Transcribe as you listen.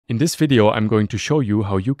In this video, I'm going to show you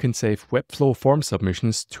how you can save Webflow form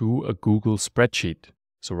submissions to a Google spreadsheet.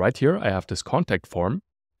 So right here, I have this contact form.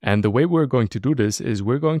 And the way we're going to do this is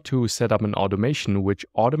we're going to set up an automation which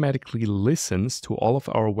automatically listens to all of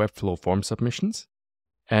our Webflow form submissions.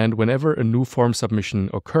 And whenever a new form submission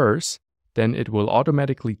occurs, then it will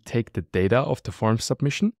automatically take the data of the form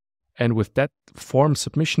submission. And with that form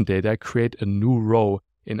submission data, create a new row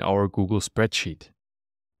in our Google spreadsheet.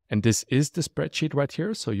 And this is the spreadsheet right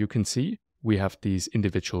here. So you can see we have these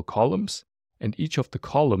individual columns, and each of the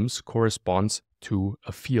columns corresponds to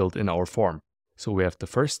a field in our form. So we have the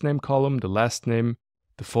first name column, the last name,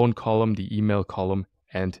 the phone column, the email column,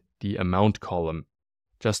 and the amount column.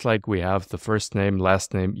 Just like we have the first name,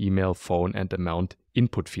 last name, email, phone, and amount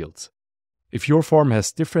input fields. If your form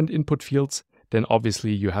has different input fields, then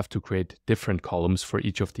obviously you have to create different columns for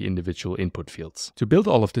each of the individual input fields. To build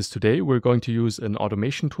all of this today, we're going to use an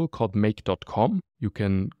automation tool called make.com. You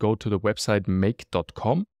can go to the website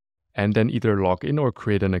make.com and then either log in or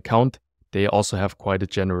create an account. They also have quite a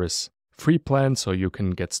generous free plan, so you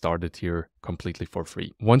can get started here completely for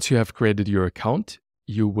free. Once you have created your account,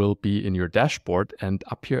 you will be in your dashboard, and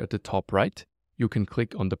up here at the top right, you can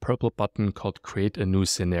click on the purple button called Create a New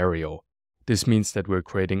Scenario. This means that we're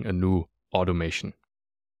creating a new automation.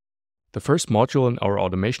 The first module in our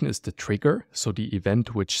automation is the trigger, so the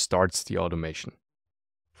event which starts the automation.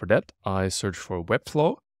 For that, I search for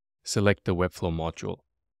Webflow, select the Webflow module.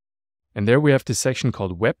 And there we have this section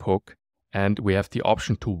called Webhook, and we have the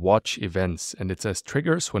option to watch events, and it says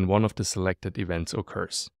triggers when one of the selected events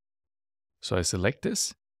occurs. So I select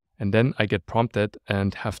this, and then I get prompted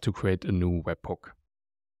and have to create a new webhook.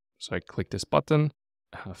 So I click this button,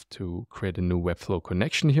 I have to create a new Webflow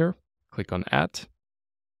connection here. Click on Add,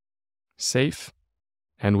 Save,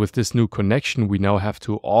 and with this new connection, we now have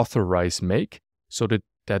to authorize Make so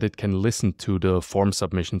that it can listen to the form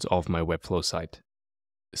submissions of my Webflow site.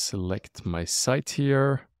 Select my site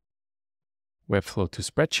here, Webflow to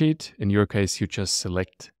Spreadsheet. In your case, you just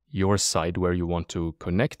select your site where you want to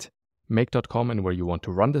connect make.com and where you want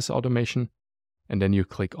to run this automation, and then you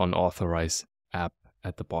click on Authorize App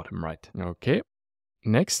at the bottom right. Okay.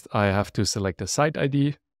 Next, I have to select a site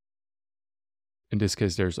ID. In this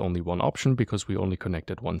case, there's only one option because we only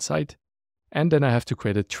connected one site. And then I have to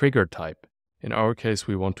create a trigger type. In our case,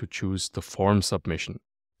 we want to choose the form submission.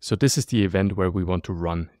 So this is the event where we want to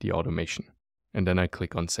run the automation. And then I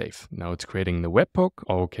click on Save. Now it's creating the webhook.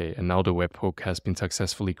 Okay, and now the webhook has been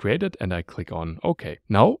successfully created, and I click on OK.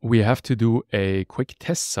 Now we have to do a quick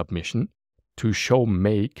test submission to show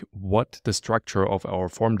Make what the structure of our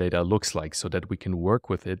form data looks like so that we can work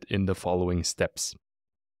with it in the following steps.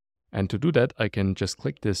 And to do that, I can just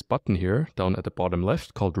click this button here down at the bottom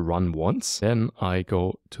left called Run Once. Then I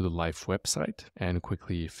go to the live website and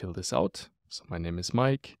quickly fill this out. So my name is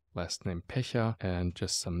Mike, last name Pecha, and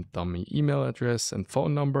just some dummy email address and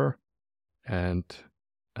phone number, and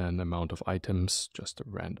an amount of items, just a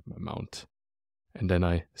random amount. And then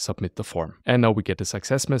I submit the form. And now we get a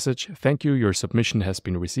success message. Thank you, your submission has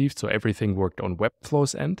been received. So everything worked on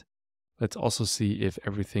Webflow's end. Let's also see if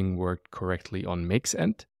everything worked correctly on Make's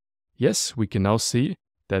end. Yes, we can now see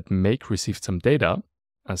that Make received some data,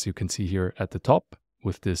 as you can see here at the top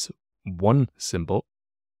with this 1 symbol.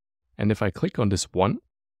 And if I click on this 1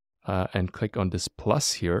 and click on this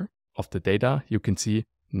plus here of the data, you can see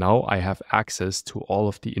now I have access to all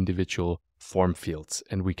of the individual form fields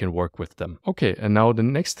and we can work with them. Okay, and now the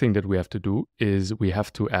next thing that we have to do is we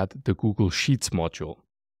have to add the Google Sheets module.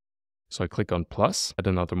 So I click on plus, add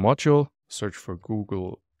another module, search for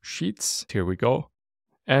Google Sheets. Here we go.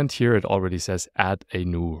 And here it already says add a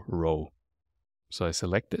new row. So I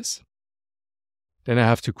select this. Then I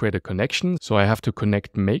have to create a connection. So I have to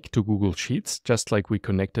connect Make to Google Sheets, just like we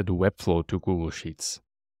connected Webflow to Google Sheets,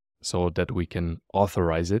 so that we can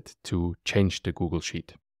authorize it to change the Google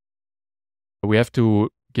Sheet. We have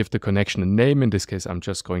to give the connection a name. In this case, I'm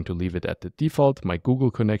just going to leave it at the default, my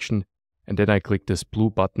Google connection. And then I click this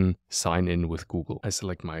blue button, Sign in with Google. I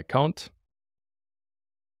select my account.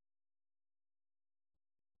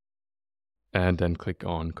 And then click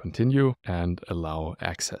on Continue and allow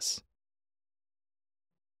access.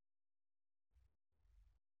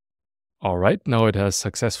 All right, now it has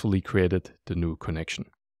successfully created the new connection.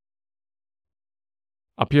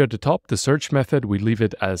 Up here at the top, the search method, we leave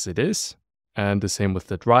it as it is. And the same with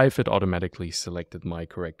the drive, it automatically selected my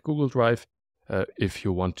correct Google Drive. If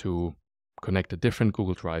you want to connect a different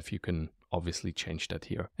Google Drive, you can obviously change that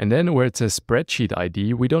here. And then where it says Spreadsheet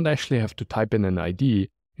ID, we don't actually have to type in an ID.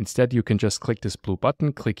 Instead, you can just click this blue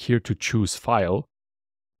button, click here to choose file,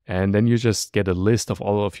 and then you just get a list of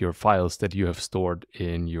all of your files that you have stored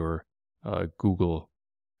in your Google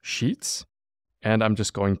Sheets. And I'm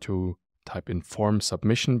just going to type in form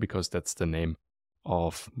submission because that's the name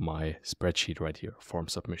of my spreadsheet right here, form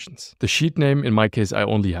submissions. The sheet name, in my case, I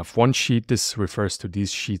only have one sheet. This refers to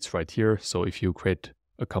these sheets right here. So if you create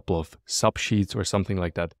a couple of subsheets or something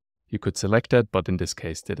like that, you could select that, but in this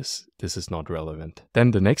case, this is not relevant.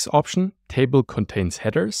 Then the next option, table contains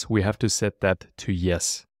headers. We have to set that to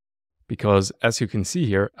yes, because as you can see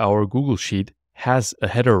here, our Google Sheet has a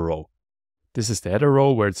header row. This is the header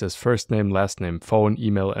row where it says first name, last name, phone,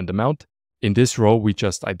 email, and amount. In this row, we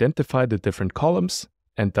just identify the different columns,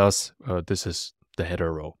 and thus this is the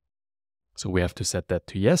header row. So we have to set that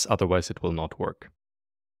to yes, otherwise it will not work.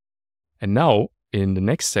 And now, in the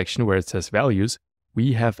next section where it says values,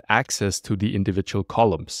 we have access to the individual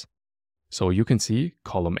columns. So you can see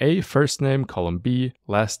column A, first name, column B,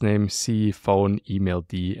 last name, C, phone, email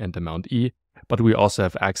D, and amount E. But we also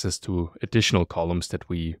have access to additional columns that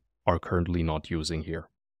we are currently not using here.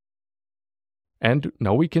 And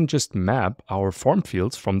now we can just map our form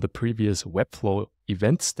fields from the previous Webflow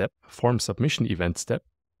event step, form submission event step,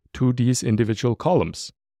 to these individual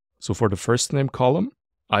columns. So for the first name column,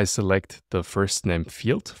 I select the first name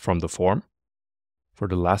field from the form. For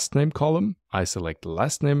the last name column, I select the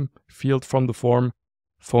last name field from the form.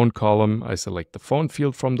 Phone column, I select the phone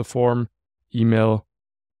field from the form. Email,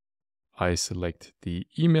 I select the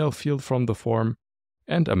email field from the form.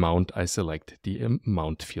 And amount, I select the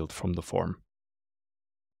amount field from the form.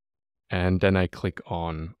 And then I click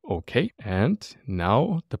on OK. And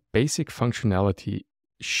now the basic functionality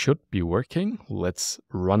should be working. Let's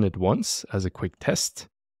run it once as a quick test.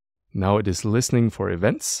 Now it is listening for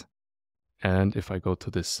events. And if I go to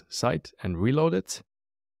this site and reload it,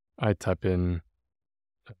 I type in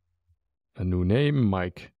a new name,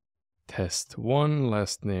 Mike test1,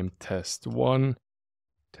 last name test1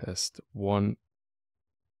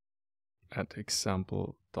 at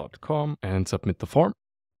example.com, and submit the form.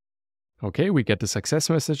 Okay, we get the success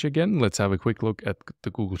message again. Let's have a quick look at the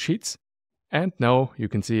Google Sheets. And now you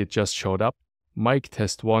can see it just showed up. Mike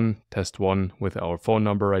test1 with our phone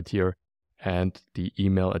number right here, and the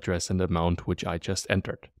email address and amount which I just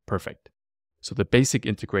entered. Perfect. So the basic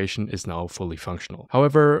integration is now fully functional.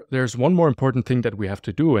 However, there's one more important thing that we have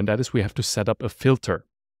to do, and that is we have to set up a filter.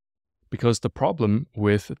 Because the problem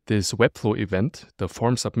with this Webflow event, the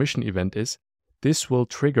form submission event, is this will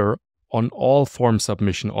trigger on all form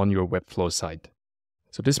submission on your Webflow site.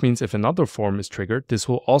 So this means if another form is triggered, this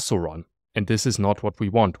will also run. And this is not what we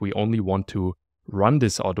want. We only want to run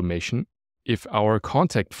this automation if our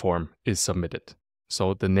contact form is submitted.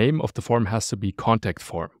 So the name of the form has to be contact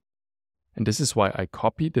form. And this is why I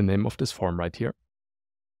copy the name of this form right here.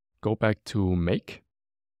 Go back to make.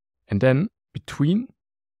 And then between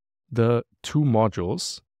the two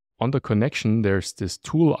modules on the connection, there's this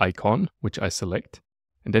tool icon, which I select.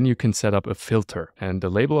 And then you can set up a filter. And the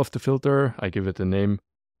label of the filter, I give it a name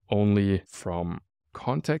only from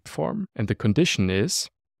contact form. And the condition is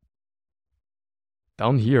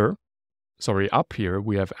down here, up here,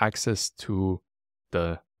 we have access to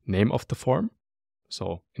the name of the form.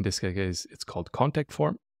 So in this case, it's called contact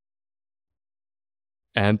form.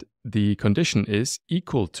 And the condition is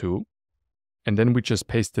equal to, and then we just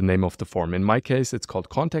paste the name of the form. In my case, it's called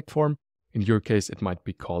contact form. In your case, it might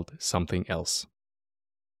be called something else.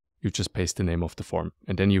 You just paste the name of the form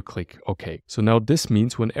and then you click OK. So now this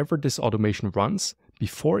means whenever this automation runs,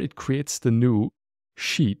 before it creates the new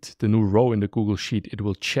sheet, the new row in the Google Sheet, it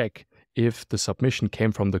will check if the submission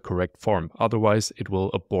came from the correct form. Otherwise, it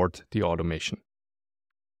will abort the automation.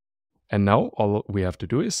 And now all we have to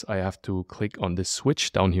do is I have to click on this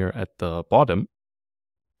switch down here at the bottom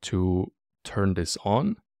to turn this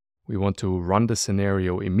on. We want to run the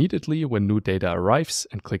scenario immediately when new data arrives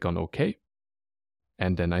and click on OK.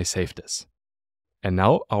 And then I save this. And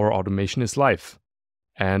now our automation is live.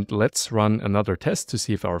 And let's run another test to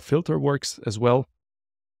see if our filter works as well.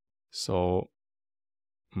 So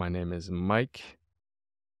my name is Mike,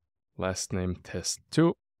 last name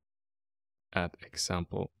test2 at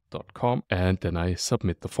example.com, and then I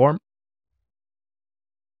submit the form.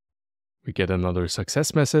 We get another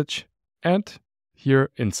success message, and here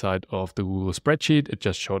inside of the Google spreadsheet, it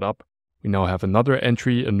just showed up. We now have another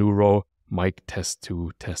entry, a new row, Mike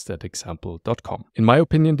test2 test at example.com. In my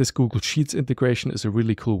opinion, this Google Sheets integration is a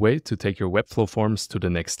really cool way to take your Webflow forms to the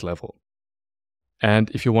next level.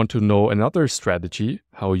 And if you want to know another strategy,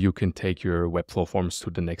 how you can take your Webflow forms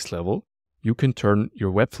to the next level, you can turn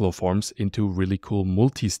your Webflow forms into really cool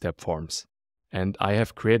multi-step forms. And I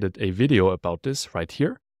have created a video about this right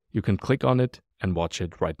here. You can click on it and watch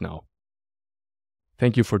it right now.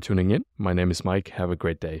 Thank you for tuning in. My name is Mike. Have a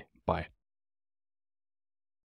great day. Bye.